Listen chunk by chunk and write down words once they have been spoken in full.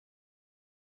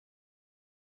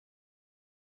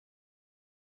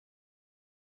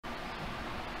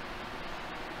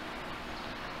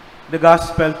The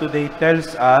gospel today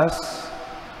tells us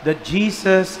that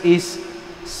Jesus is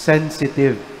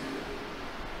sensitive.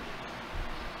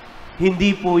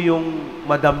 Hindi po yung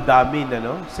madamdamin,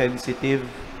 sensitive,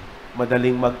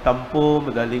 madaling magtampo,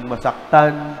 madaling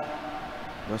masaktan,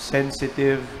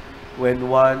 sensitive when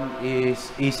one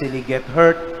is easily get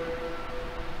hurt,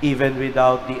 even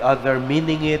without the other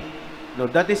meaning it. No,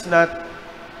 that is not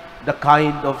the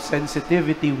kind of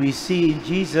sensitivity we see in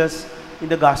Jesus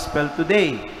in the gospel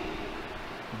today.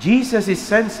 Jesus is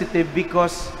sensitive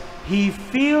because He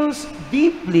feels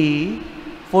deeply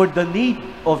for the need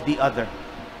of the other.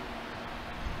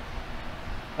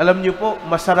 Alam niyo po,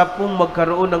 masarap pong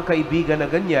magkaroon ng kaibigan na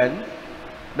ganyan,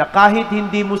 na kahit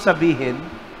hindi mo sabihin,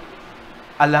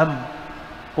 alam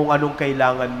kung anong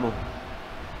kailangan mo.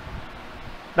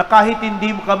 Na kahit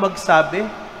hindi mo ka magsabi,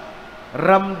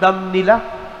 ramdam nila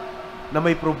na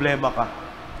may problema ka,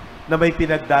 na may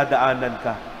pinagdadaanan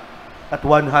ka, at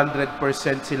 100%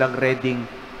 silang readyng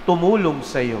tumulong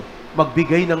sa iyo,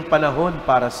 magbigay ng panahon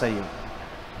para sa iyo.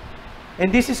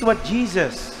 And this is what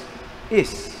Jesus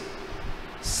is.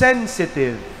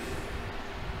 Sensitive.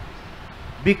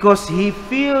 Because He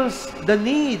feels the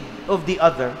need of the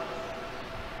other,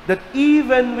 that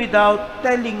even without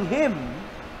telling Him,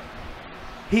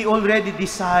 He already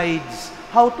decides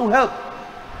how to help,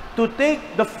 to take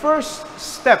the first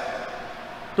step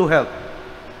to help.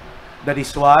 That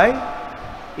is why,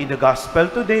 in the gospel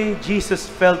today, Jesus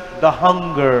felt the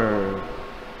hunger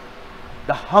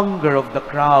of the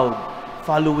crowd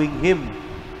following Him.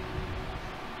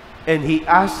 And He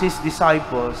asked His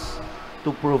disciples to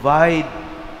provide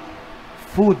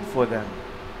food for them.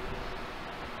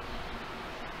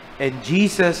 And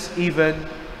Jesus even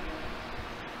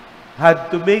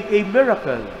had to make a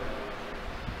miracle,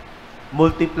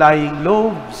 multiplying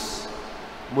loaves,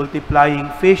 multiplying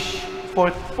fish for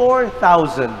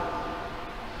 4,000,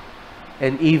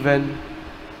 and even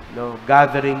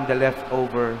gathering the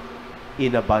leftover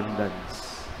in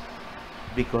abundance.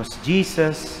 Because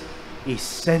Jesus is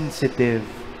sensitive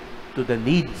to the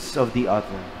needs of the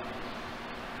other.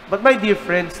 But my dear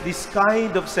friends, this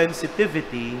kind of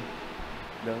sensitivity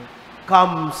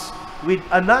comes with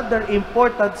another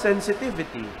important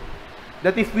sensitivity.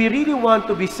 That if we really want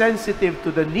to be sensitive to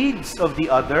the needs of the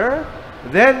other,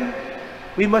 then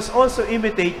we must also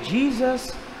imitate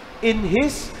Jesus in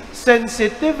His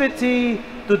sensitivity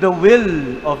to the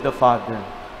will of the Father.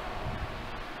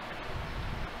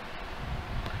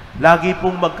 Lagi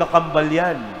pong magkakambal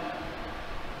yan.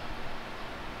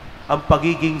 Ang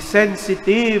pagiging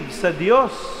sensitive sa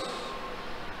Diyos,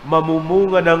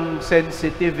 mamumunga ng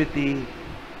sensitivity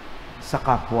sa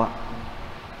kapwa.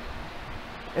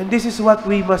 And this is what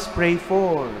we must pray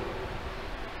for.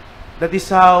 That is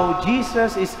how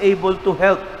Jesus is able to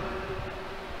help.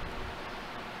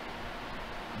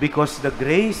 Because the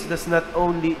grace does not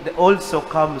only, also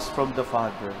comes from the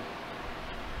Father.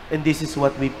 And this is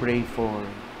what we pray for.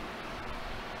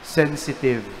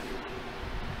 Sensitive.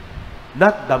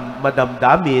 Not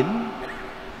madamdamin,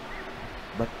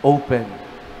 but open.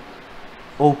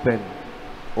 Open.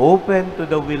 Open to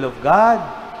the will of God.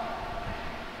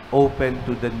 Open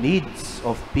to the needs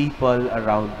of people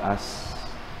around us.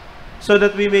 So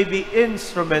that we may be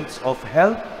instruments of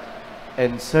help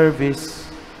and service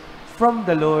from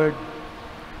the Lord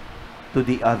to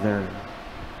the other.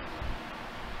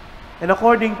 And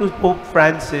according to Pope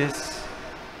Francis,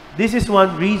 this is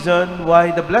one reason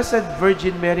why the Blessed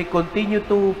Virgin Mary continued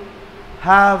to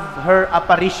have her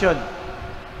apparition.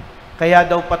 Kaya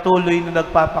daw patuloy na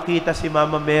nagpapakita si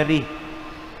Mama Mary,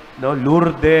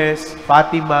 Lourdes,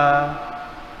 Fatima,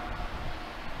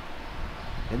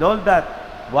 and all that.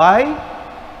 Why?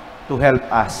 To help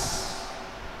us.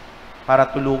 Para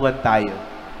tulungan tayo.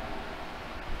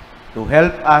 To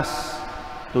help us,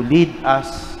 to lead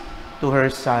us to her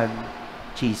Son,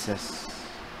 Jesus.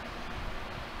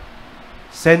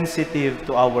 Sensitive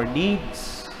to our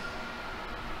needs,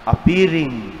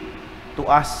 appearing to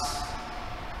us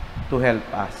to help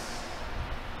us.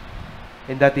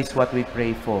 And that is what we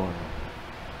pray for.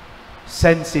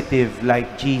 Sensitive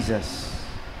like Jesus.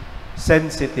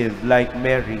 Sensitive like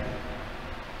Mary.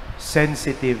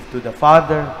 Sensitive to the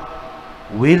Father,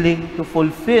 willing to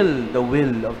fulfill the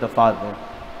will of the Father.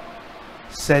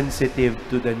 Sensitive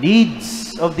to the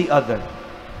needs of the other.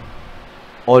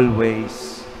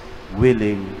 Always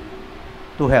willing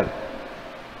to help.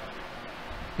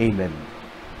 Amen.